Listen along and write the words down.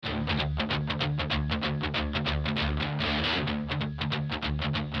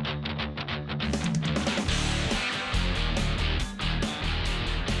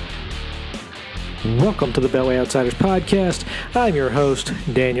Welcome to the Beltway Outsiders podcast. I'm your host,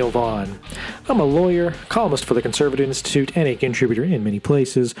 Daniel Vaughn. I'm a lawyer, columnist for the Conservative Institute, and a contributor in many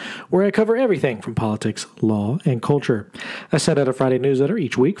places, where I cover everything from politics, law, and culture. I send out a Friday newsletter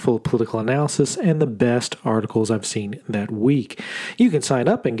each week full of political analysis and the best articles I've seen that week. You can sign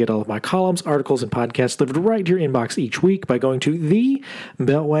up and get all of my columns, articles, and podcasts delivered right to your inbox each week by going to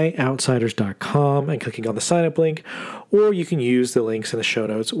thebeltwayoutsiders.com and clicking on the sign-up link, or you can use the links in the show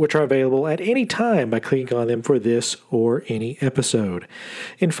notes, which are available at any time by clicking on them for this or any episode.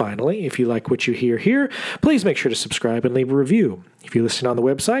 And finally, if you like what you hear here, please make sure to subscribe and leave a review. If you listen on the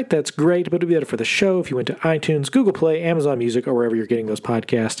website, that's great, but it would be better for the show if you went to iTunes, Google Play, Amazon Music, or wherever you're getting those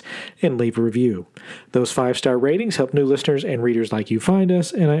podcasts, and leave a review. Those 5-star ratings help new listeners and readers like you find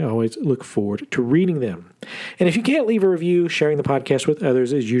us, and I always look forward to reading them. And if you can't leave a review, sharing the podcast with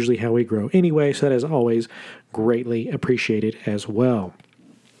others is usually how we grow anyway, so that is always greatly appreciated as well.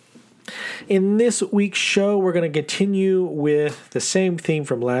 In this week's show, we're going to continue with the same theme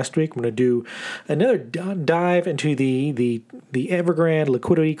from last week. We're going to do another dive into the Evergrande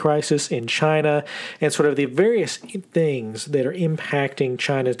liquidity crisis in China and sort of the various things that are impacting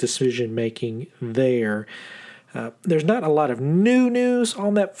China's decision-making there. There's not a lot of new news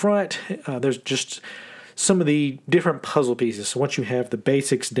on that front. There's just some of the different puzzle pieces. So once you have the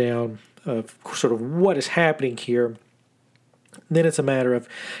basics down of sort of what is happening here, then it's a matter of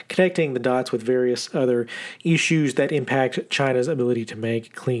connecting the dots with various other issues that impact China's ability to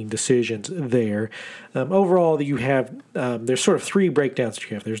make clean decisions there. Overall, you have there's sort of three breakdowns that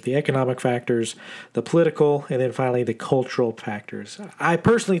you have. There's the economic factors, the political, and then finally the cultural factors. I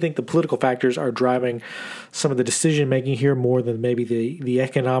personally think the political factors are driving some of the decision-making here more than maybe the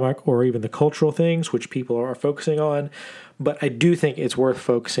economic or even the cultural things, which people are focusing on. But I do think it's worth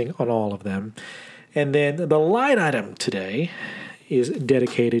focusing on all of them. And then the line item today is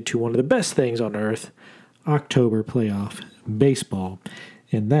dedicated to one of the best things on earth, October playoff baseball.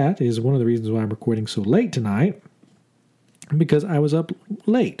 And that is one of the reasons why I'm recording so late tonight, because I was up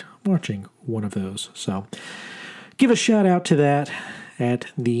late watching one of those. So give a shout out to that at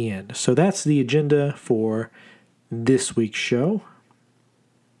the end. So that's the agenda for this week's show.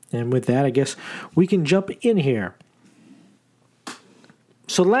 And with that, I guess we can jump in here.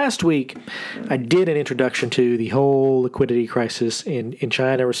 So last week, I did an introduction to the whole liquidity crisis in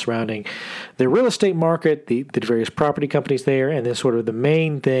China surrounding the real estate market, the various property companies there, and then sort of the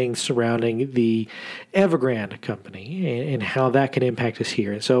main thing surrounding the Evergrande company and how that can impact us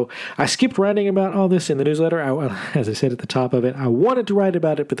here. And so I skipped writing about all this in the newsletter. As I said at the top of it, I wanted to write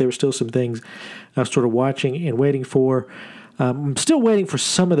about it, but there were still some things I was sort of watching and waiting for. I'm still waiting for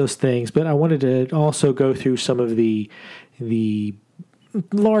some of those things, but I wanted to also go through some of the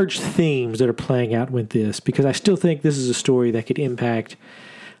large themes that are playing out with this, because I still think this is a story that could impact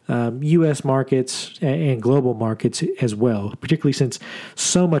U.S. markets and global markets as well, particularly since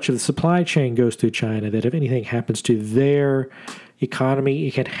so much of the supply chain goes through China that if anything happens to their economy,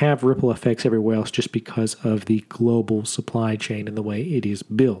 it can have ripple effects everywhere else just because of the global supply chain and the way it is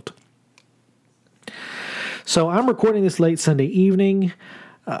built. So I'm recording this late Sunday evening,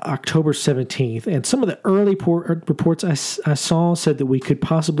 October 17th, and some of the early reports I saw said that we could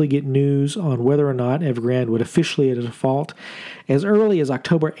possibly get news on whether or not Evergrande would officially default as early as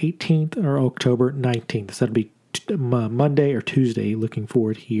October 18th or October 19th. So that'll be Monday or Tuesday, looking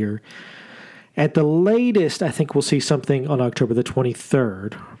forward here. At the latest, I think we'll see something on October the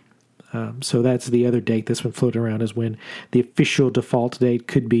 23rd. So that's the other date that's been floating around, is when the official default date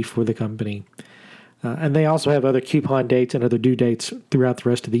could be for the company. And they also have other coupon dates and other due dates throughout the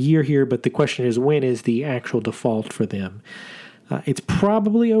rest of the year here, but the question is, when is the actual default for them? It's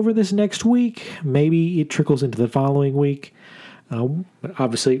probably over this next week. Maybe it trickles into the following week.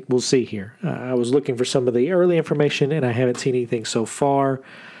 Obviously, we'll see here. I was looking for some of the early information, and I haven't seen anything so far.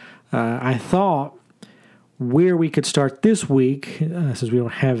 I thought where we could start this week, since we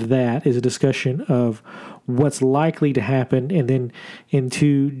don't have that, is a discussion of what's likely to happen, and then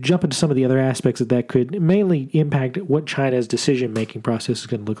to jump into some of the other aspects that could mainly impact what China's decision-making process is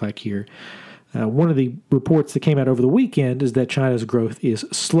going to look like here. One of the reports that came out over the weekend is that China's growth is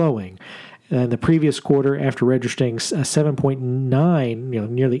slowing. In the previous quarter, after registering 7.9,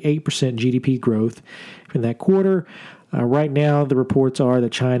 nearly 8% GDP growth in that quarter, right now the reports are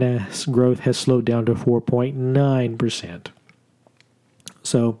that China's growth has slowed down to 4.9%.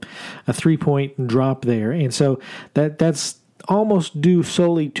 So a 3-point drop there. And so that's almost due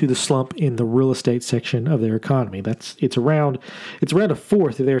solely to the slump in the real estate section of their economy. It's around a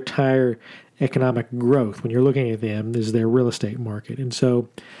fourth of their entire economic growth when you're looking at them is their real estate market. And so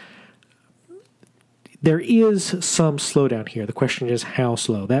there is some slowdown here. The question is how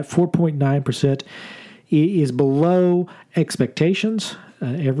slow. That 4.9% is below expectations.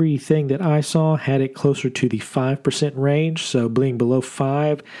 Everything that I saw had it closer to the 5% range, so being below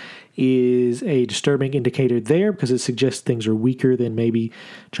 5 is a disturbing indicator there because it suggests things are weaker than maybe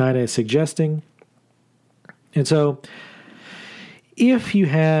China is suggesting. And so if you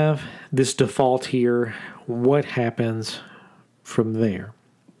have this default here, what happens from there?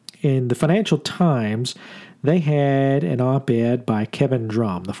 In the Financial Times, they had an op-ed by Kevin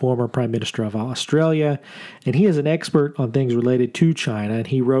Drum, the former Prime Minister of Australia, and he is an expert on things related to China, and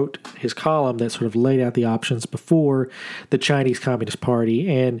he wrote his column that sort of laid out the options before the Chinese Communist Party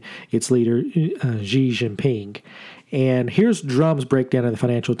and its leader, Xi Jinping. And here's Drum's breakdown of the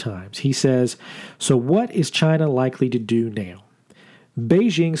Financial Times. He says, so what is China likely to do now?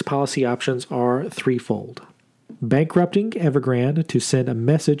 Beijing's policy options are threefold. Bankrupting Evergrande to send a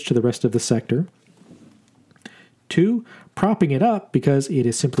message to the rest of the sector. 2, propping it up because it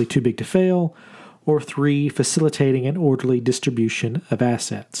is simply too big to fail. Or 3, facilitating an orderly distribution of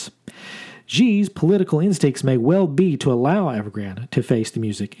assets. Xi's political instincts may well be to allow Evergrande to face the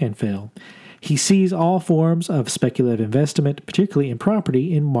music and fail. He sees all forms of speculative investment, particularly in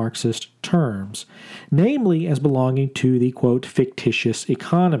property, in Marxist terms, namely as belonging to the, quote, fictitious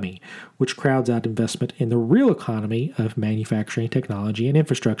economy, which crowds out investment in the real economy of manufacturing, technology, and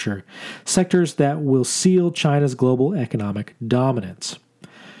infrastructure, sectors that will seal China's global economic dominance.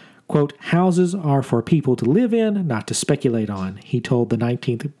 Quote, houses are for people to live in, not to speculate on, he told the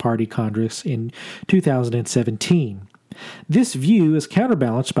 19th Party Congress in 2017. This view is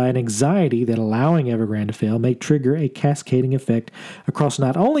counterbalanced by an anxiety that allowing Evergrande to fail may trigger a cascading effect across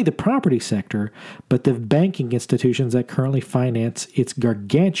not only the property sector, but the banking institutions that currently finance its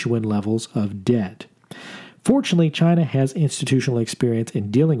gargantuan levels of debt. Fortunately, China has institutional experience in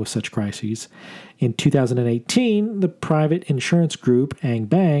dealing with such crises. In 2018, the private insurance group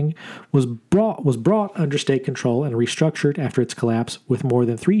Angbang was brought under state control and restructured after its collapse with more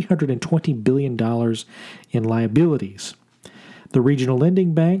than $320 billion in liabilities. The regional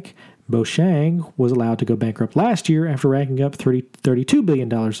lending bank, Boshang, was allowed to go bankrupt last year after racking up $32 billion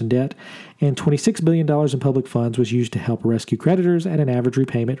in debt, and $26 billion in public funds was used to help rescue creditors at an average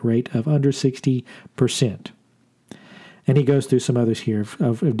repayment rate of under 60%. And he goes through some others here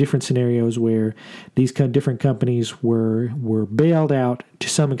of different scenarios where these different companies were bailed out to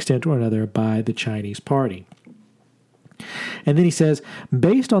some extent or another by the Chinese party. And then he says,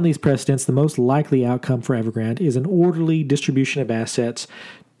 based on these precedents, the most likely outcome for Evergrande is an orderly distribution of assets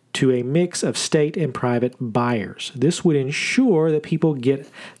to a mix of state and private buyers. This would ensure that people get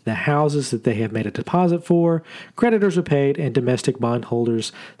the houses that they have made a deposit for, creditors are paid, and domestic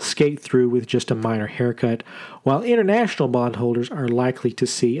bondholders skate through with just a minor haircut, while international bondholders are likely to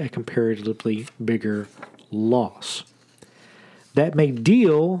see a comparatively bigger loss. That may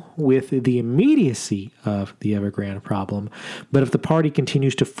deal with the immediacy of the Evergrande problem, but if the party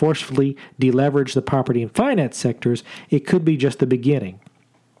continues to forcefully deleverage the property and finance sectors, it could be just the beginning.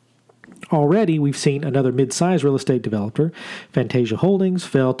 Already, we've seen another mid-sized real estate developer, Fantasia Holdings,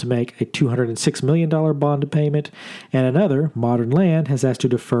 fail to make a $206 million bond payment, and another, Modern Land, has asked to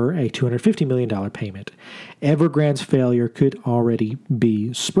defer a $250 million payment. Evergrande's failure could already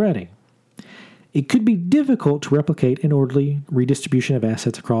be spreading. It could be difficult to replicate an orderly redistribution of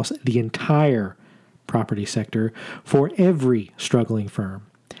assets across the entire property sector for every struggling firm.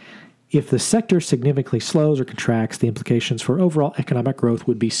 If the sector significantly slows or contracts, the implications for overall economic growth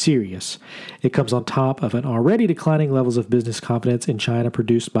would be serious. It comes on top of an already declining levels of business confidence in China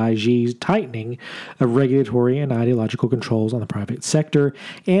produced by Xi's tightening of regulatory and ideological controls on the private sector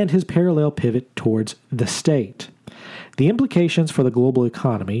and his parallel pivot towards the state. The implications for the global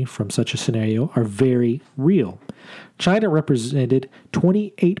economy from such a scenario are very real. China represented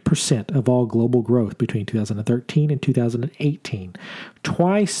 28% of all global growth between 2013 and 2018,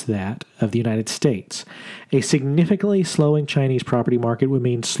 twice that of the United States. A significantly slowing Chinese property market would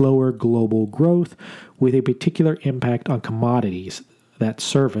mean slower global growth with a particular impact on commodities that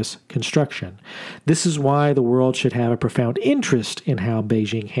service construction. This is why the world should have a profound interest in how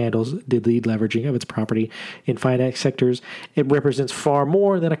Beijing handles the leveraging of its property in finance sectors. It represents far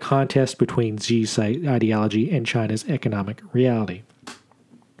more than a contest between Xi's ideology and China's economic reality.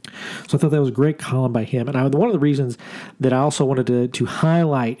 So I thought that was a great column by him. And one of the reasons that I also wanted to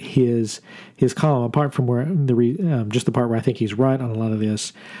highlight his column, apart from where just the part where I think he's right on a lot of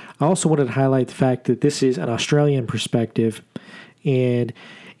this, I also wanted to highlight the fact that this is an Australian perspective. And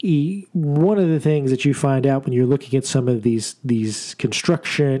one of the things that you find out when you're looking at some of these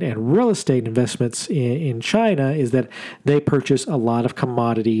construction and real estate investments in China is that they purchase a lot of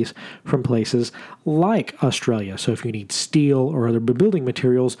commodities from places like Australia. So if you need steel or other building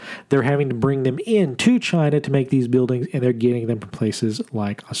materials, they're having to bring them into China to make these buildings, and they're getting them from places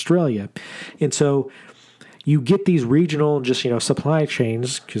like Australia. And so you get these regional supply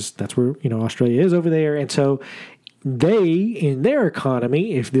chains, because that's where Australia is over there. And so they, in their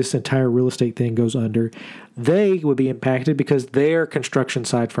economy, if this entire real estate thing goes under, they would be impacted because their construction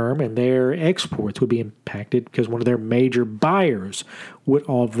side firm and their exports would be impacted because one of their major buyers would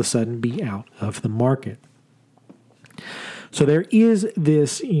all of a sudden be out of the market. So there is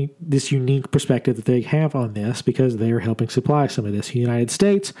this unique perspective that they have on this because they're helping supply some of this. In the United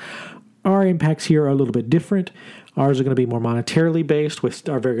States, our impacts here are a little bit different. Ours are going to be more monetarily based, with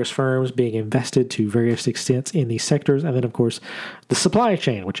our various firms being invested to various extents in these sectors. And then, of course, the supply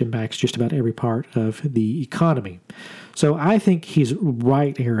chain, which impacts just about every part of the economy. So I think he's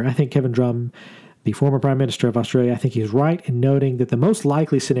right here. I think Kevin Drum, the former Prime Minister of Australia, I think he's right in noting that the most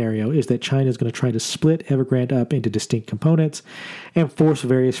likely scenario is that China is going to try to split Evergrande up into distinct components and force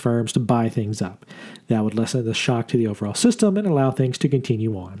various firms to buy things up. That would lessen the shock to the overall system and allow things to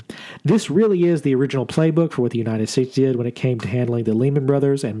continue on. This really is the original playbook for what the United States did when it came to handling the Lehman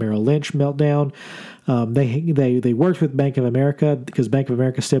Brothers and Merrill Lynch meltdown. They worked with Bank of America because Bank of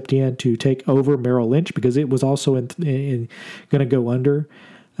America stepped in to take over Merrill Lynch because it was also going to go under.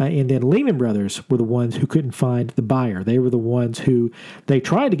 And then Lehman Brothers were the ones who couldn't find the buyer. They were the ones who they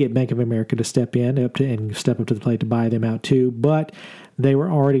tried to get Bank of America to step up to the plate to buy them out too, but they were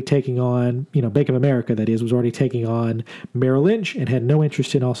already taking on, Bank of America, that is, was already taking on Merrill Lynch and had no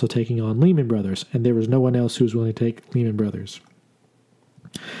interest in also taking on Lehman Brothers, and there was no one else who was willing to take Lehman Brothers.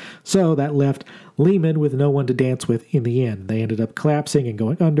 So that left Lehman with no one to dance with in the end. They ended up collapsing and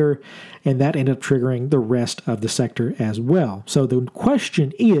going under, and that ended up triggering the rest of the sector as well. So the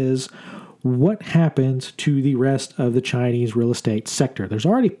question is, what happens to the rest of the Chinese real estate sector? There's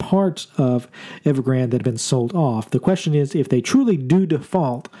already parts of Evergrande that have been sold off. The question is, if they truly do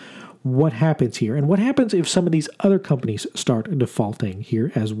default, what happens here? And what happens if some of these other companies start defaulting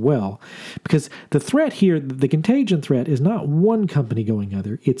here as well? Because the threat here, the contagion threat, is not one company going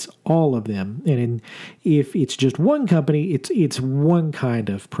under, it's all of them. And if it's just one company, it's one kind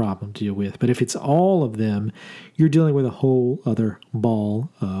of problem to deal with. But if it's all of them, you're dealing with a whole other ball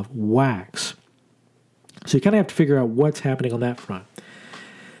of wax. So you kind of have to figure out what's happening on that front.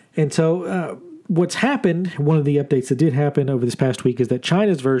 And so what's happened, one of the updates that did happen over this past week, is that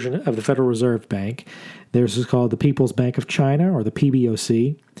China's version of the Federal Reserve Bank, theirs is called the People's Bank of China, or the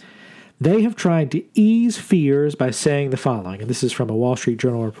PBOC, they have tried to ease fears by saying the following, and this is from a Wall Street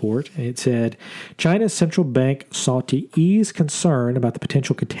Journal report, and it said, China's central bank sought to ease concern about the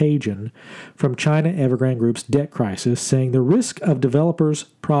potential contagion from China Evergrande Group's debt crisis, saying the risk of developers'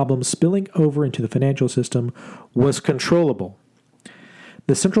 problems spilling over into the financial system was controllable.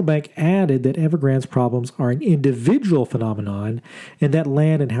 The central bank added that Evergrande's problems are an individual phenomenon and that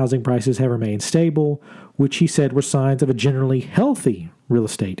land and housing prices have remained stable, which he said were signs of a generally healthy real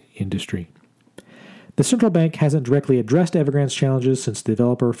estate industry. The central bank hasn't directly addressed Evergrande's challenges since the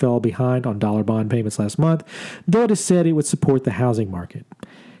developer fell behind on dollar bond payments last month, though it has said it would support the housing market.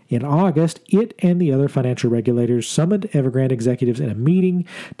 In August, it and the other financial regulators summoned Evergrande executives in a meeting,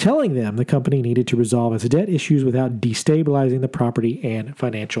 telling them the company needed to resolve its debt issues without destabilizing the property and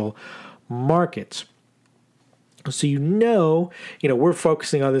financial markets. So we're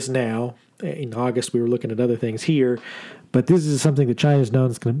focusing on this now. In August, we were looking at other things here, but this is something that China's known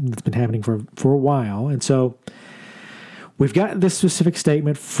that's been happening for a while. And so we've got this specific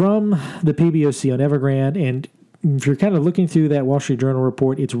statement from the PBOC on Evergrande, and if you're kind of looking through that Wall Street Journal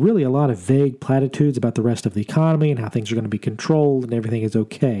report, it's really a lot of vague platitudes about the rest of the economy and how things are going to be controlled and everything is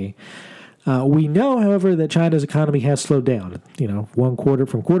okay. We know, however, that China's economy has slowed down. From quarter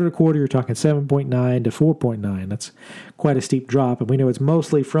to quarter, you're talking 7.9 to 4.9. That's quite a steep drop, and we know it's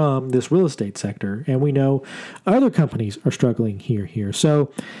mostly from this real estate sector. And we know other companies are struggling here.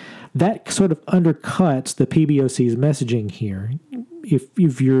 So that sort of undercuts the PBOC's messaging here.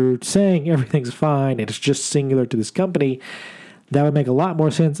 If you're saying everything's fine and it's just singular to this company, that would make a lot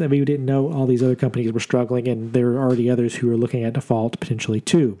more sense if you didn't know all these other companies were struggling and there are already others who are looking at default potentially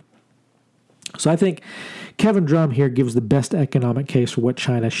too. So I think Kevin Drum here gives the best economic case for what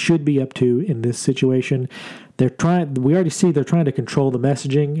China should be up to in this situation. We already see they're trying to control the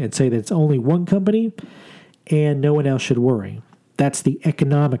messaging and say that it's only one company and no one else should worry. That's the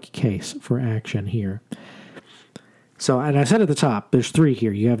economic case for action here. So, and I said at the top, there's three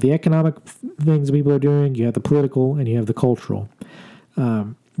here. You have the economic things people are doing, you have the political, and you have the cultural.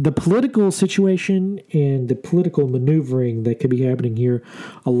 the political situation and the political maneuvering that could be happening here,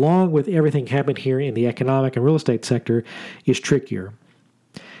 along with everything happening here in the economic and real estate sector, is trickier.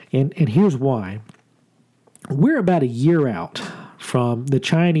 And here's why. We're about a year out from the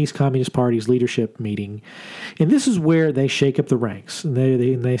Chinese Communist Party's leadership meeting, and this is where they shake up the ranks, and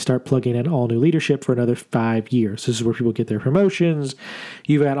they start plugging in all new leadership for another 5 years. This is where people get their promotions.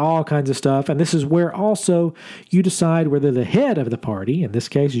 You've got all kinds of stuff, and this is where also you decide whether the head of the party, in this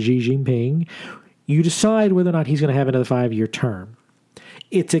case Xi Jinping, you decide whether or not he's going to have another 5-year term.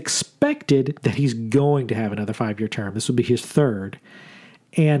 It's expected that he's going to have another 5-year term. This will be his third,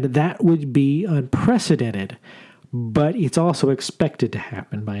 and that would be unprecedented. But it's also expected to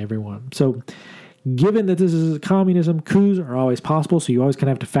happen by everyone. So given that this is communism, coups are always possible, so you always kind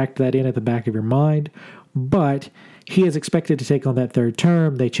of have to factor that in at the back of your mind. But he is expected to take on that third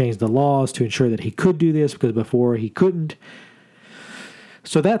term. They changed the laws to ensure that he could do this because before he couldn't.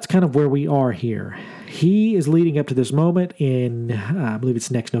 So that's kind of where we are here. He is leading up to this moment in, I believe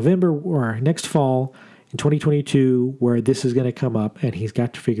it's next November or next fall in 2022, where this is going to come up, and he's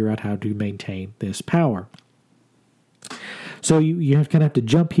got to figure out how to maintain this power. So you kind of have to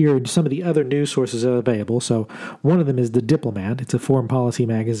jump here into some of the other news sources that are available. So one of them is The Diplomat. It's a foreign policy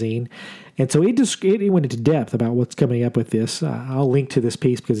magazine. And so it went into depth about what's coming up with this. I'll link to this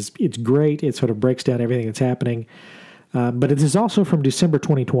piece because it's great. It sort of breaks down everything that's happening. But it is also from December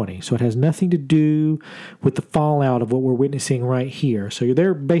 2020. So it has nothing to do with the fallout of what we're witnessing right here. So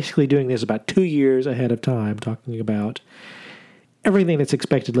they're basically doing this about 2 years ahead of time, talking about everything that's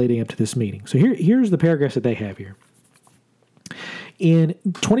expected leading up to this meeting. So here's the paragraphs that they have here. In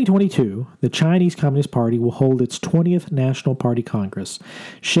 2022, the Chinese Communist Party will hold its 20th National Party Congress,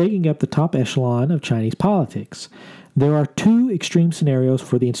 shaking up the top echelon of Chinese politics. There are two extreme scenarios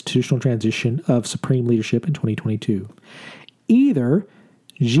for the institutional transition of supreme leadership in 2022. Either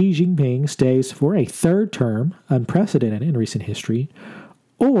Xi Jinping stays for a third term, unprecedented in recent history,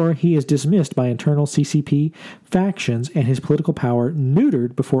 or he is dismissed by internal CCP factions and his political power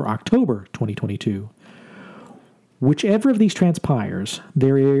neutered before October 2022. Whichever of these transpires,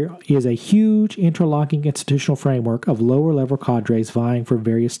 there is a huge interlocking institutional framework of lower-level cadres vying for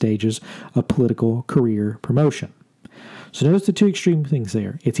various stages of political career promotion. So notice the two extreme things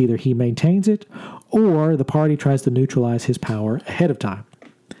there. It's either he maintains it, or the party tries to neutralize his power ahead of time.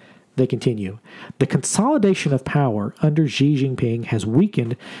 They continue. The consolidation of power under Xi Jinping has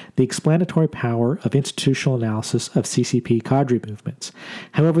weakened the explanatory power of institutional analysis of CCP cadre movements.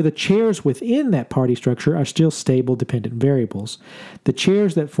 However, the chairs within that party structure are still stable, dependent variables. The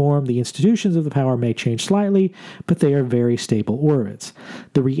chairs that form the institutions of the power may change slightly, but they are very stable orbits.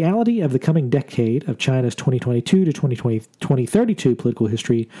 The reality of the coming decade of China's 2022 to 2032 political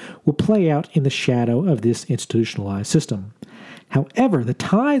history will play out in the shadow of this institutionalized system. However, the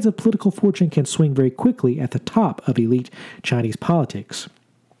tides of political fortune can swing very quickly at the top of elite Chinese politics.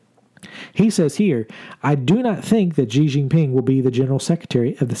 He says here, I do not think that Xi Jinping will be the general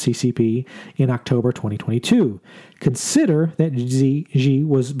secretary of the CCP in October 2022. Consider that Xi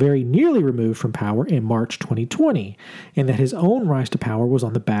was very nearly removed from power in March 2020, and that his own rise to power was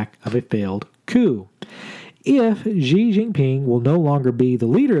on the back of a failed coup. If Xi Jinping will no longer be the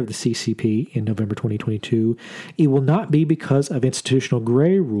leader of the CCP in November 2022, it will not be because of institutional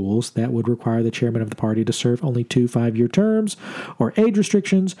gray rules that would require the chairman of the party to serve only 2 5-year terms or age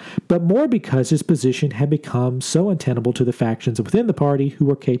restrictions, but more because his position had become so untenable to the factions within the party who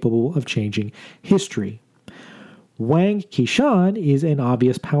were capable of changing history. Wang Qishan is an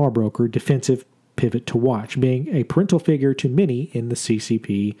obvious power broker defensive pivot to watch, being a parental figure to many in the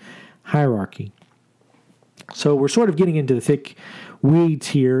CCP hierarchy. So we're sort of getting into the thick weeds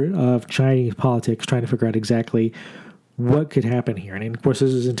here of Chinese politics, trying to figure out exactly what could happen here. And of course,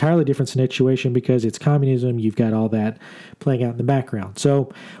 this is an entirely different situation because it's communism. You've got all that playing out in the background.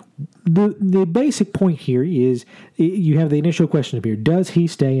 So the basic point here is you have the initial question up here. Does he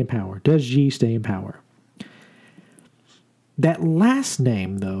stay in power? Does Xi stay in power? That last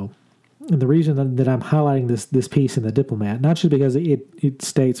name, though, and the reason that I'm highlighting this piece in The Diplomat, not just because it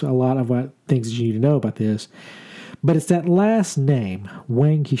states a lot of what things you need to know about this, but it's that last name,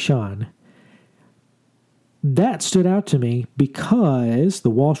 Wang Qishan, that stood out to me because the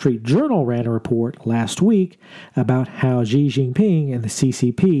Wall Street Journal ran a report last week about how Xi Jinping and the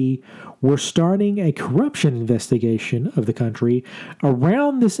CCP were starting a corruption investigation of the country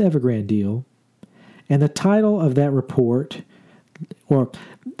around this Evergrande deal, and the title of that report, or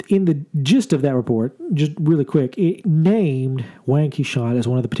in the gist of that report, just really quick, it named Wang Qishan as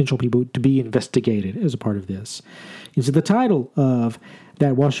one of the potential people to be investigated as a part of this. And so the title of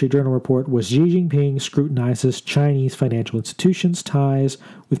That Wall Street Journal report was Xi Jinping scrutinizes Chinese financial institutions' ties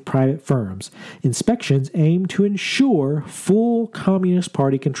with private firms. Inspections aim to ensure full Communist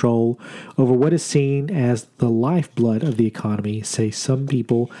Party control over what is seen as the lifeblood of the economy, say some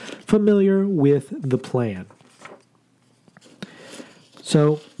people familiar with the plan.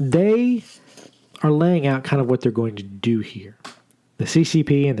 So they are laying out kind of what they're going to do here. The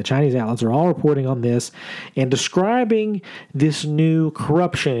CCP and the Chinese outlets are all reporting on this and describing this new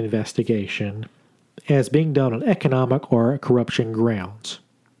corruption investigation as being done on economic or corruption grounds.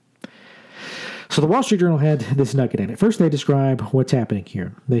 So the Wall Street Journal had this nugget in it. First, they describe what's happening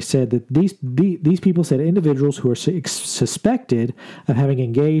here. They said that these people said individuals who are suspected of having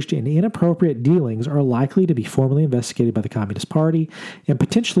engaged in inappropriate dealings are likely to be formally investigated by the Communist Party and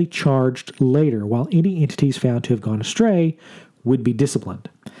potentially charged later, while any entities found to have gone astray would be disciplined.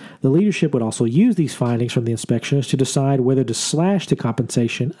 The leadership would also use these findings from the inspections to decide whether to slash the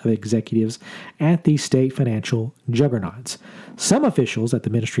compensation of executives at these state financial juggernauts. Some officials at the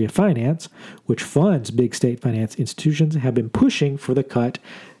Ministry of Finance, which funds big state finance institutions, have been pushing for the cut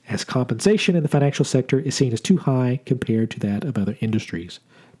as compensation in the financial sector is seen as too high compared to that of other industries.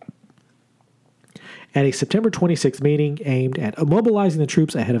 At a September 26th meeting aimed at mobilizing the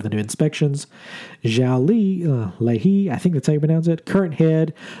troops ahead of the new inspections, Zhao Lehi, I think that's how you pronounce it, current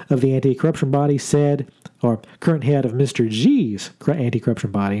head of the anti-corruption body current head of Mr. Xi's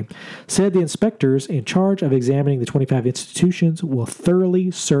anti-corruption body, said the inspectors in charge of examining the 25 institutions will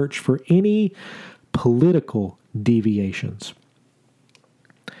thoroughly search for any political deviations.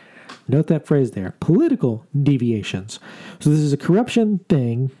 Note that phrase there, political deviations. So this is a corruption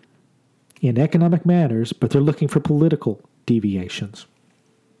thing in economic matters, but they're looking for political deviations.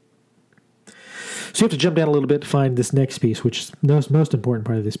 So you have to jump down a little bit to find this next piece, which is the most important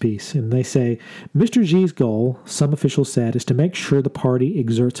part of this piece. And they say, Mr. Xi's goal, some officials said, is to make sure the party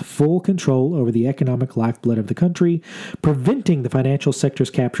exerts full control over the economic lifeblood of the country, preventing the financial sector's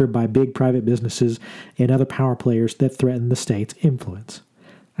capture by big private businesses and other power players that threaten the state's influence.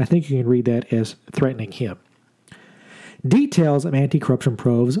 I think you can read that as threatening him. Details of anti-corruption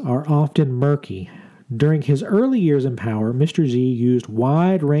probes are often murky. During his early years in power, Mr. Xi used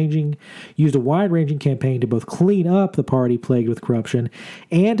a wide-ranging campaign to both clean up the party plagued with corruption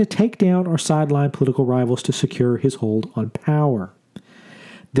and to take down or sideline political rivals to secure his hold on power.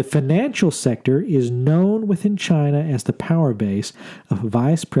 The financial sector is known within China as the power base of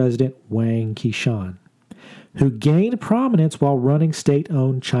Vice President Wang Qishan, who gained prominence while running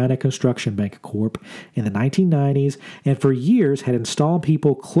state-owned China Construction Bank Corp. In the 1990s and for years had installed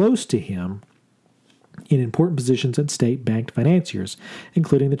people close to him in important positions at state-backed financiers,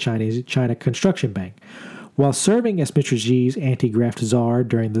 including the China Construction Bank. While serving as Mr. Xi's anti-graft czar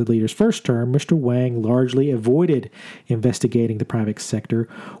during the leader's first term, Mr. Wang largely avoided investigating the private sector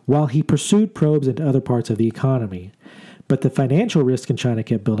while he pursued probes into other parts of the economy. But the financial risk in China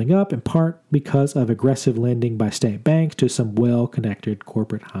kept building up, in part because of aggressive lending by state banks to some well-connected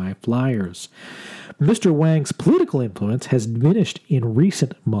corporate high flyers. Mr. Wang's political influence has diminished in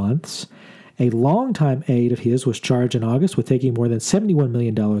recent months. A longtime aide of his was charged in August with taking more than $71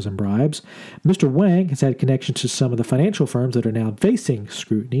 million in bribes. Mr. Wang has had connections to some of the financial firms that are now facing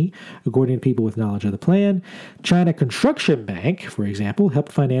scrutiny, according to people with knowledge of the plan. China Construction Bank, for example,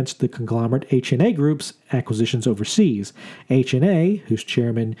 helped finance the conglomerate HNA Group's acquisitions overseas. HNA, whose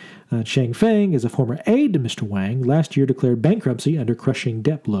chairman Cheng Feng is a former aide to Mr. Wang, last year declared bankruptcy under crushing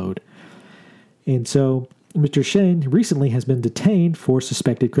debt load. And so Mr. Shen recently has been detained for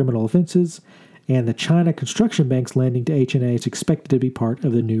suspected criminal offenses, and the China Construction Bank's lending to HNA is expected to be part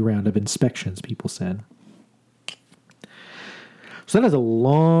of the new round of inspections, people said. So that is a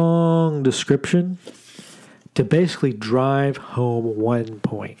long description to basically drive home one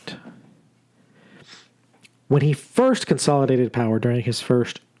point. When he first consolidated power during his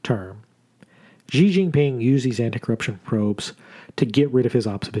first term, Xi Jinping used these anti-corruption probes to get rid of his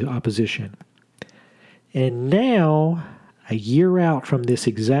opposition. And now, a year out from this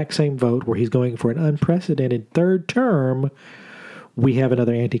exact same vote where he's going for an unprecedented third term, we have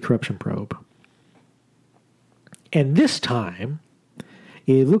another anti-corruption probe. And this time,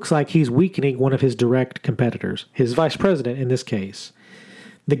 it looks like he's weakening one of his direct competitors, his vice president in this case,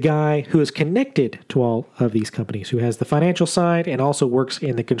 the guy who is connected to all of these companies, who has the financial side and also works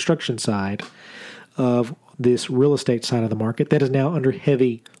in the construction side of this real estate side of the market that is now under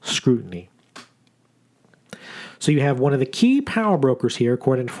heavy scrutiny. So you have one of the key power brokers here,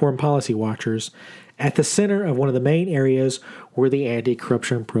 according to foreign policy watchers, at the center of one of the main areas where the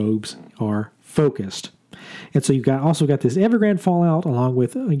anti-corruption probes are focused. And so you've also got this Evergrande fallout along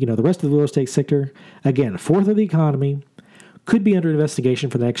with the rest of the real estate sector. Again a fourth of the economy, could be under investigation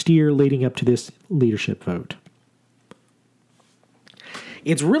for the next year leading up to this leadership vote.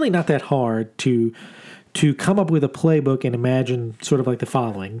 It's really not that hard to come up with a playbook and imagine sort of like the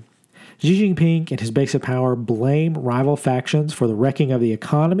following. Xi Jinping and his base of power blame rival factions for the wrecking of the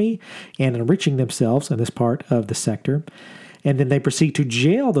economy and enriching themselves in this part of the sector. And then they proceed to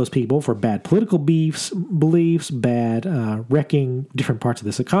jail those people for bad political beliefs, bad wrecking different parts of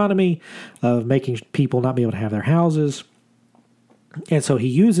this economy, of making people not be able to have their houses. And so he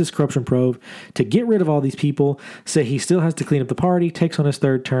uses corruption probe to get rid of all these people, say he still has to clean up the party, takes on his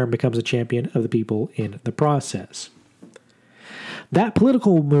third term, becomes a champion of the people in the process. That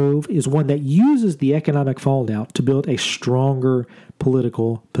political move is one that uses the economic fallout to build a stronger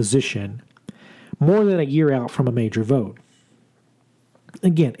political position more than a year out from a major vote.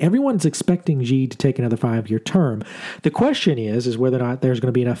 Again, everyone's expecting Xi to take another 5-year term. The question is whether or not there's going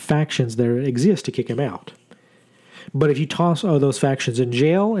to be enough factions that exist to kick him out. But if you toss all those factions in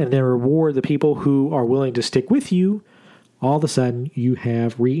jail and then reward the people who are willing to stick with you, all of a sudden you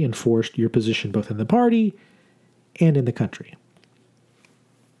have reinforced your position both in the party and in the country.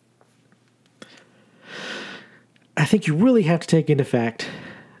 I think you really have to take into fact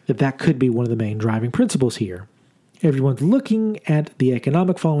that that could be one of the main driving principles here. Everyone's looking at the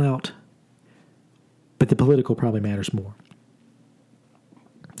economic fallout, but the political probably matters more.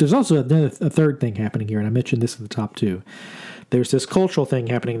 There's also a third thing happening here, and I mentioned this at the top too. There's this cultural thing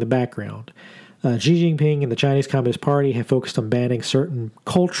happening in the background. Xi Jinping and the Chinese Communist Party have focused on banning certain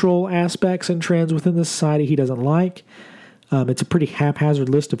cultural aspects and trends within the society he doesn't like. It's a pretty haphazard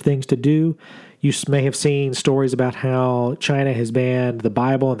list of things to do. You may have seen stories about how China has banned the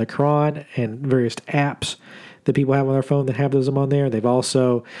Bible and the Quran and various apps that people have on their phone that have those on there. They've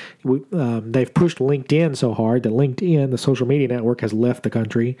also they've pushed LinkedIn so hard that LinkedIn, the social media network, has left the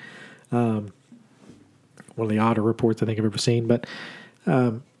country. One of the odder reports I think I've ever seen, but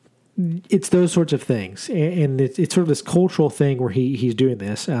it's those sorts of things, and it's sort of this cultural thing where he's doing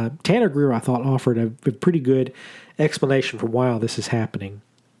this. Tanner Greer, I thought, offered a pretty good explanation for why all this is happening.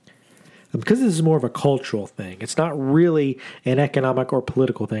 Because this is more of a cultural thing. It's not really an economic or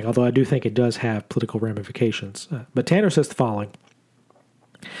political thing, although I do think it does have political ramifications. But Tanner says the following.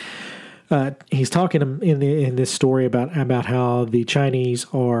 He's talking in this story about how the Chinese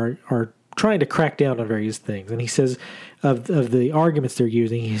are trying to crack down on various things. And he says, of the arguments they're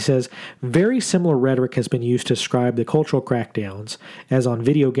using, he says, very similar rhetoric has been used to describe the cultural crackdowns as on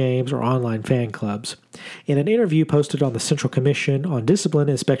video games or online fan clubs. In an interview posted on the Central Commission on Discipline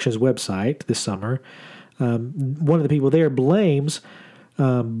Inspection's website this summer, one of the people there blames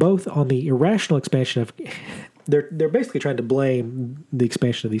both on the irrational expansion of... They're basically trying to blame the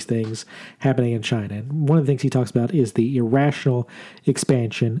expansion of these things happening in China. And one of the things he talks about is the irrational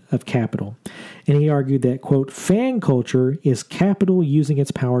expansion of capital. And he argued that, quote, fan culture is capital using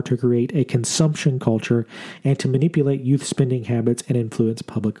its power to create a consumption culture and to manipulate youth spending habits and influence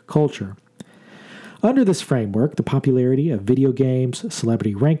public culture. Under this framework, the popularity of video games,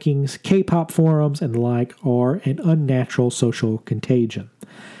 celebrity rankings, K-pop forums, and the like are an unnatural social contagion.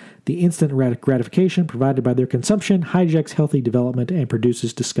 The instant gratification provided by their consumption hijacks healthy development and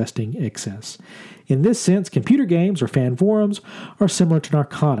produces disgusting excess. In this sense, computer games or fan forums are similar to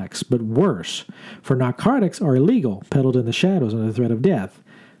narcotics, but worse, for narcotics are illegal, peddled in the shadows under the threat of death.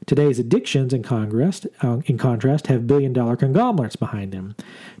 Today's addictions, in contrast, have billion-dollar conglomerates behind them.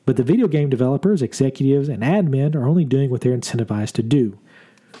 But the video game developers, executives, and admin are only doing what they're incentivized to do.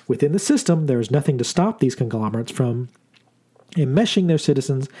 Within the system, there is nothing to stop these conglomerates from enmeshing their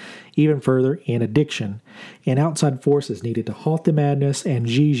citizens even further in addiction. An outside force is needed to halt the madness, and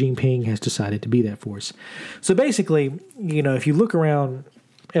Xi Jinping has decided to be that force. So basically, if you look around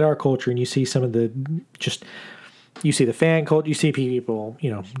at our culture and you see some of you see the fan culture, you see people,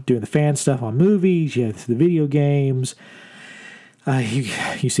 doing the fan stuff on movies, you have the video games,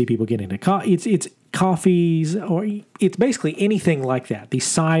 you see people getting into it's coffees, or it's basically anything like that. These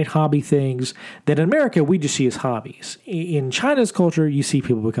side hobby things that in America we just see as hobbies. In China's culture, you see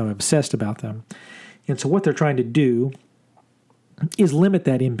people become obsessed about them. And so what they're trying to do is limit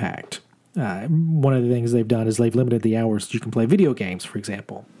that impact. One of the things they've done is they've limited the hours you can play video games, for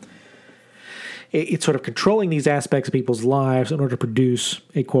example. It's sort of controlling these aspects of people's lives in order to produce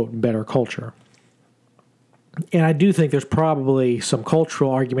a, quote, better culture. And I do think there's probably some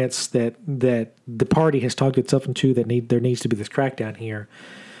cultural arguments that the party has talked itself into that there needs to be this crackdown here.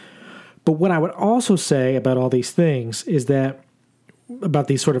 But what I would also say about all these things is that about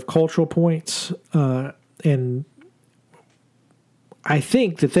these sort of cultural points, and I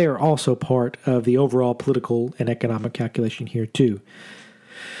think that they are also part of the overall political and economic calculation here too.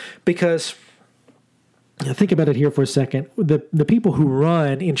 Because think about it here for a second. The people who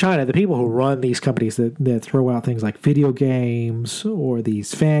run in China, the people who run these companies that throw out things like video games or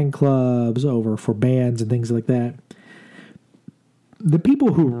these fan clubs over for bands and things like that, the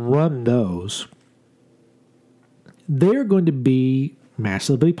people who run those, they're going to be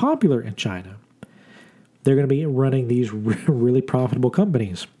massively popular in China. They're going to be running these really profitable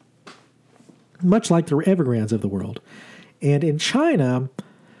companies, much like the Evergrandes of the world. And in China,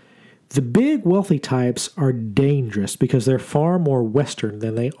 the big wealthy types are dangerous because they're far more Western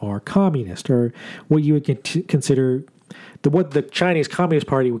than they are communist, or what you would consider, what the Chinese Communist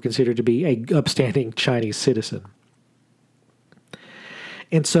Party would consider to be a upstanding Chinese citizen.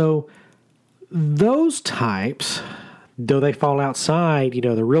 And so those types, though they fall outside,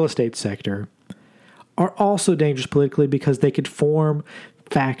 the real estate sector, are also dangerous politically because they could form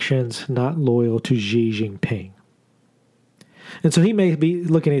factions not loyal to Xi Jinping. And so he may be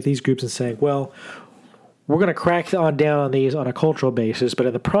looking at these groups and saying, well, we're going to crack down on these on a cultural basis, but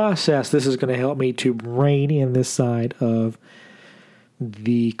in the process, this is going to help me to rein in this side of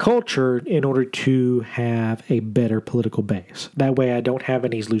the culture in order to have a better political base. That way I don't have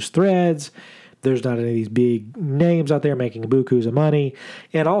any loose threads. There's not any of these big names out there making bukus of money.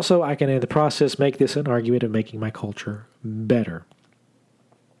 And also I can, in the process, make this an argument of making my culture better.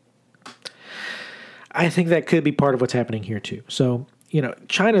 I think that could be part of what's happening here too. So,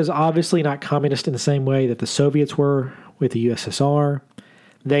 China is obviously not communist in the same way that the Soviets were with the USSR.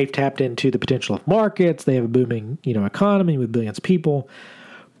 They've tapped into the potential of markets. They have a booming, economy with billions of people.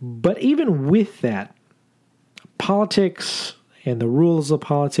 But even with that, politics and the rules of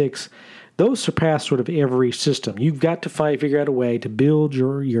politics, those surpass sort of every system. You've got to figure out a way to build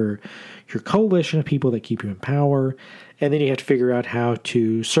your coalition of people that keep you in power, and then you have to figure out how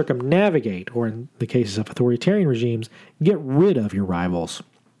to circumnavigate, or in the cases of authoritarian regimes, get rid of your rivals.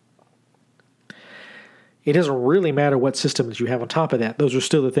 It doesn't really matter what systems you have on top of that. Those are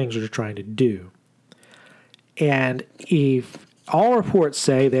still the things that you're trying to do. And if all reports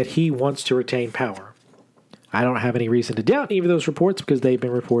say that he wants to retain power, I don't have any reason to doubt any of those reports because they've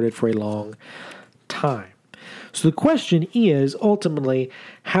been reported for a long time. So the question is, ultimately,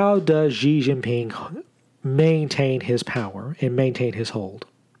 how does Xi Jinping maintain his power and maintain his hold?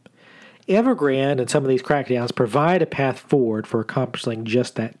 Evergrande and some of these crackdowns provide a path forward for accomplishing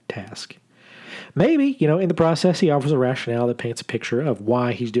just that task. Maybe, in the process, he offers a rationale that paints a picture of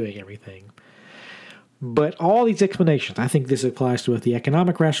why he's doing everything. But all these explanations, I think this applies to both the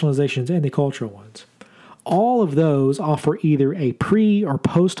economic rationalizations and the cultural ones. All of those offer either a pre- or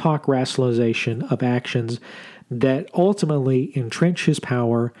post-hoc rationalization of actions that ultimately entrench his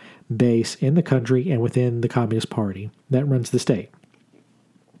power base in the country and within the Communist Party that runs the state.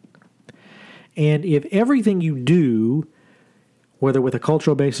 And if everything you do, whether with a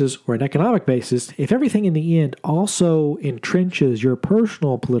cultural basis or an economic basis, if everything in the end also entrenches your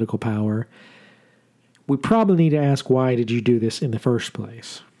personal political power, we probably need to ask, why did you do this in the first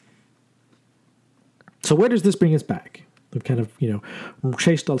place? So where does this bring us back? We've kind of,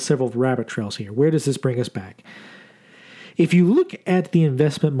 chased several rabbit trails here. Where does this bring us back? If you look at the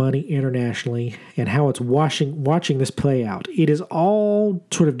investment money internationally and how it's watching this play out, it is all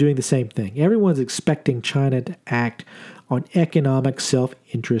sort of doing the same thing. Everyone's expecting China to act on economic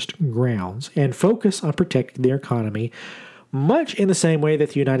self-interest grounds and focus on protecting their economy, much in the same way that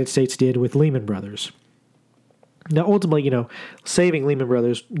the United States did with Lehman Brothers. Now, ultimately, saving Lehman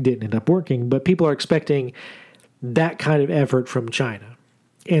Brothers didn't end up working, but people are expecting that kind of effort from China.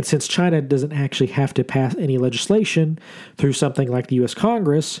 And since China doesn't actually have to pass any legislation through something like the U.S.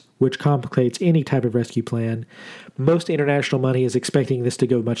 Congress, which complicates any type of rescue plan, most international money is expecting this to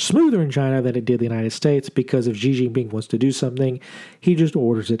go much smoother in China than it did the United States, because if Xi Jinping wants to do something, he just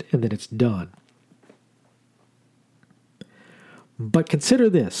orders it and then it's done. But consider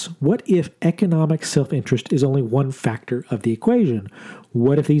this. What if economic self-interest is only one factor of the equation?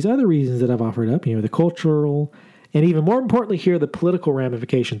 What if these other reasons that I've offered up, the cultural, and even more importantly here, the political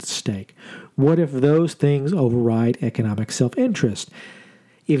ramifications at stake? What if those things override economic self-interest?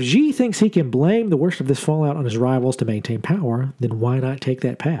 If Xi thinks he can blame the worst of this fallout on his rivals to maintain power, then why not take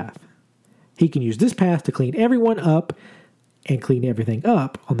that path? He can use this path to clean everyone up and clean everything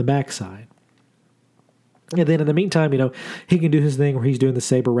up on the backside. And then in the meantime, he can do his thing where he's doing the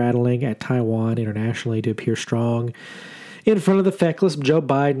saber rattling at Taiwan internationally to appear strong in front of the feckless Joe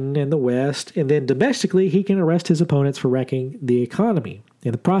Biden in the West. And then domestically, he can arrest his opponents for wrecking the economy.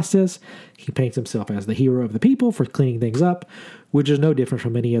 In the process, he paints himself as the hero of the people for cleaning things up, which is no different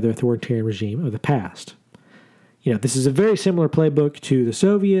from any other authoritarian regime of the past. This is a very similar playbook to the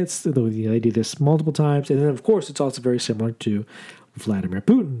Soviets. They did this multiple times. And then, of course, it's also very similar to Vladimir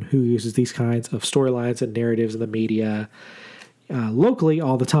Putin, who uses these kinds of storylines and narratives in the media locally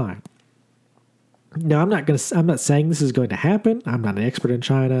all the time. Now, I'm not saying this is going to happen. I'm not an expert in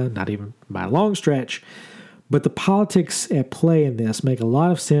China, not even by a long stretch. But the politics at play in this make a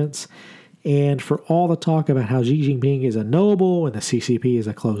lot of sense. And for all the talk about how Xi Jinping is a noble and the CCP is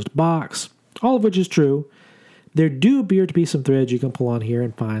a closed box, all of which is true, there do appear to be some threads you can pull on here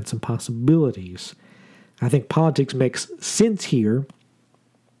and find some possibilities. I think politics makes sense here,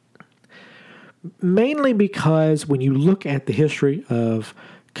 mainly because when you look at the history of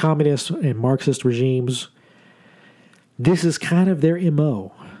communist and Marxist regimes, this is kind of their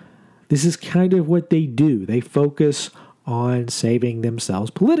MO. This is kind of what they do. They focus on saving themselves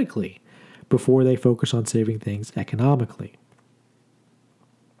politically before they focus on saving things economically.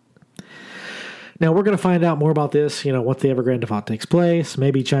 Now, we're going to find out more about this, once the Evergrande default takes place.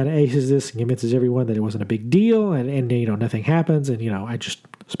 Maybe China aces this and convinces everyone that it wasn't a big deal and nothing happens. And, I just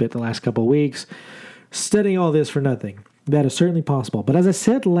spent the last couple of weeks studying all this for nothing. That is certainly possible. But as I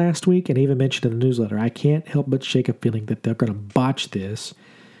said last week and even mentioned in the newsletter, I can't help but shake a feeling that they're going to botch this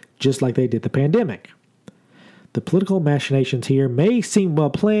just like they did the pandemic. The political machinations here may seem well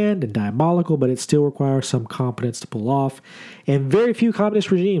planned and diabolical, but it still requires some competence to pull off. And very few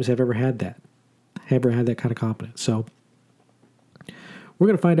communist regimes have ever had that kind of competence. So we're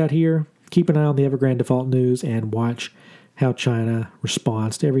going to find out here. Keep an eye on the Evergrande default news and watch how China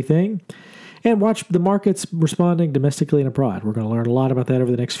responds to everything. And watch the markets responding domestically and abroad. We're going to learn a lot about that over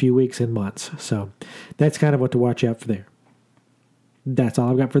the next few weeks and months. So that's kind of what to watch out for there. That's all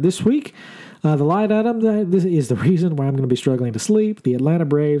I've got for this week. The light item, this is the reason why I'm going to be struggling to sleep. The Atlanta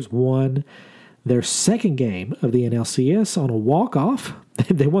Braves won their second game of the NLCS on a walk-off.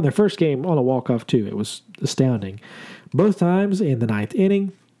 They won their first game on a walk-off, too. It was astounding. Both times in the ninth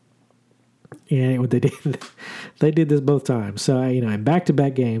inning. And they did this both times. So, in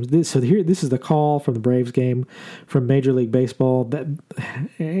back-to-back games. This is the call from the Braves game from Major League Baseball.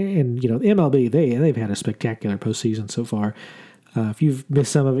 MLB, they've had a spectacular postseason so far. If you've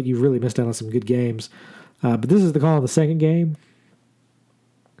missed some of it, you've really missed out on some good games. But this is the call of the second game.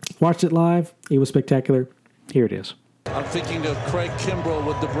 Watched it live. It was spectacular. Here it is. I'm thinking of Craig Kimbrell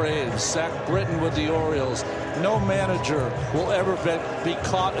with the Braves, Zach Britton with the Orioles. No manager will ever be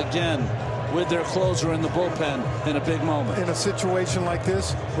caught again with their closer in the bullpen in a big moment. In a situation like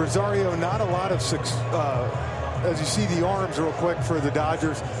this, Rosario, not a lot of as you see the arms real quick for the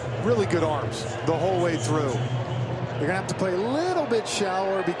Dodgers, really good arms the whole way through. They're going to have to play a little bit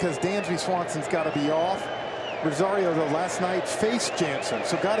shallower because Dansby Swanson's got to be off. Rosario, though, last night faced Jansen,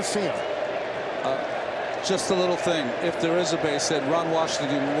 so got to see him. Just a little thing. If there is a base hit, Ron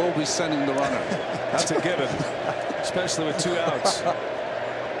Washington will be sending the runner. That's a given, especially with 2 outs.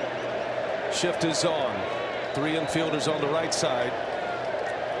 Shift is on. 3 infielders on the right side.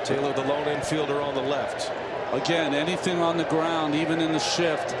 Taylor, the lone infielder, on the left. Again, anything on the ground, even in the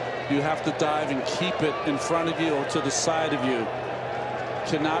shift, you have to dive and keep it in front of you or to the side of you.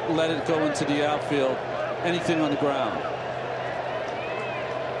 Cannot let it go into the outfield. Anything on the ground.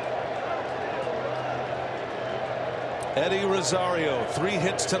 Eddie Rosario, 3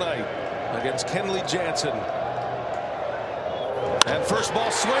 hits tonight against Kenley Jansen. And first ball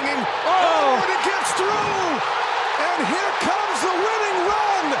swinging. Oh, and it gets through. And here comes the winning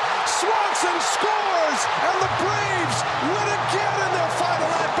run. Swanson scores, and the Braves win again in their final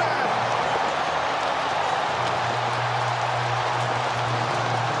at-bat.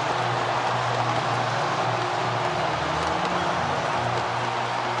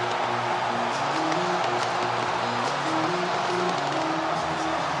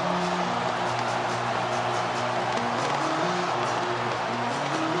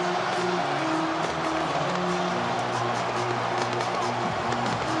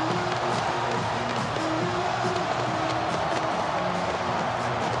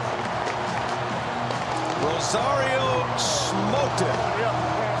 Rosario smoked it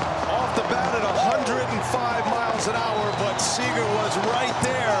off the bat at 105 miles an hour, but Seager was right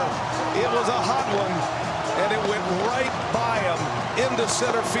there. It was a hot one, and it went right by him into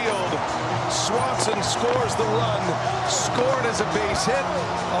center field. Swanson scores the run, scored as a base hit,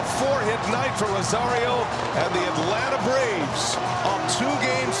 a 4-hit night for Rosario, and the Atlanta Braves up 2-0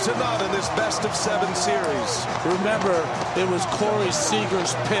 in this best-of-7 series. Remember, it was Corey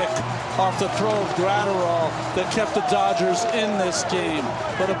Seager's pick off the throw of Gratterall that kept the Dodgers in this game.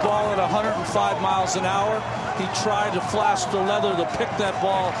 But a ball at 105 miles an hour, he tried to flash the leather to pick that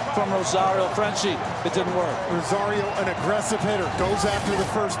ball from Rosario. Frenchie, it didn't work. Rosario, an aggressive hitter, goes after the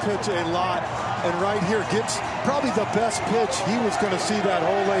first pitch a lot. And right here gets probably the best pitch he was going to see that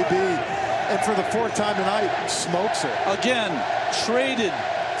whole AB. And for the fourth time tonight, smokes it. Again, traded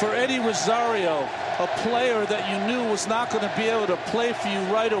for Eddie Rosario, a player that you knew was not going to be able to play for you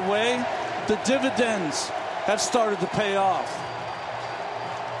right away. The dividends have started to pay off.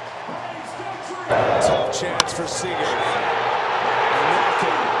 Tough chance for Seager. Rocket.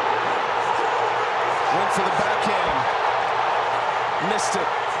 Went for the backhand. Missed it.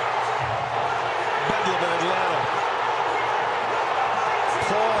 Bedlam in Atlanta.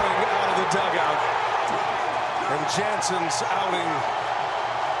 Pouring out of the dugout. And Jansen's outing.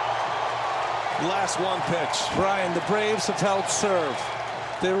 Last one pitch. Brian, the Braves have held serve.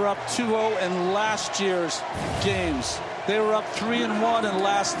 They were up 2-0 in last year's games. They were up 3-1 in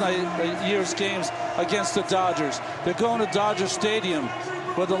last year's games against the Dodgers. They're going to Dodger Stadium,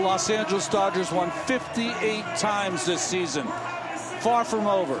 where the Los Angeles Dodgers won 58 times this season. Far from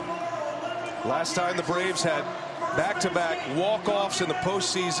over. Last time the Braves had back-to-back walk-offs in the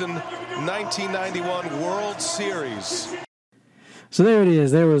postseason, 1991 World Series. So there it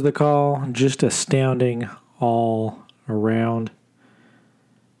is. There was the call. Just astounding all around.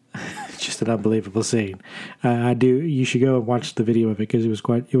 Just an unbelievable scene. You should go and watch the video of it because it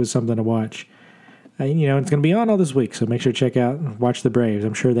was something to watch. It's going to be on all this week, so make sure to check out and watch the Braves.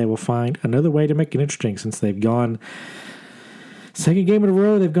 I'm sure they will find another way to make it interesting since they've gone second game in a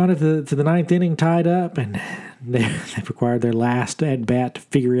row. They've gone to the ninth inning tied up, and they've required their last at bat to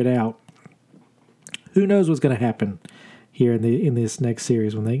figure it out. Who knows what's going to happen here in this next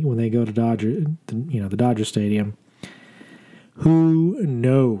series when they go to the Dodger Stadium? Who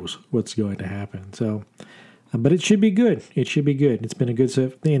knows what's going to happen? So, but it should be good. It should be good. It's been a good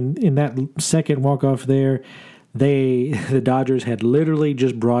stuff. In that second walk-off there, the Dodgers had literally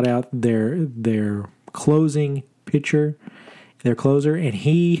just brought out their closing pitcher, their closer, and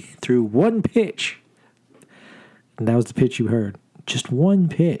he threw one pitch. And that was the pitch you heard. Just one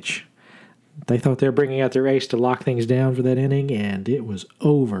pitch. They thought they were bringing out their ace to lock things down for that inning, and it was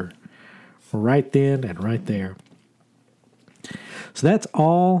over right then and right there. So that's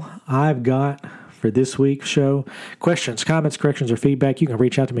all I've got for this week's show. Questions, comments, corrections, or feedback, you can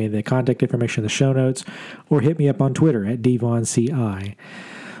reach out to me in the contact information in the show notes or hit me up on Twitter at DVonCI.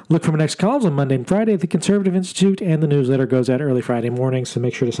 Look for my next columns on Monday and Friday at the Conservative Institute, and the newsletter goes out early Friday morning, so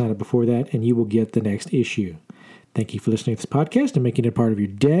make sure to sign up before that, and you will get the next issue. Thank you for listening to this podcast and making it a part of your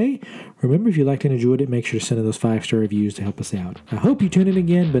day. Remember, if you liked and enjoyed it, make sure to send in those 5-star reviews to help us out. I hope you tune in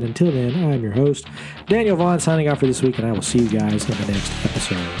again, but until then, I'm your host, Daniel Vaughn, signing off for this week, and I will see you guys in the next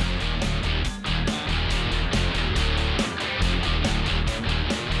episode.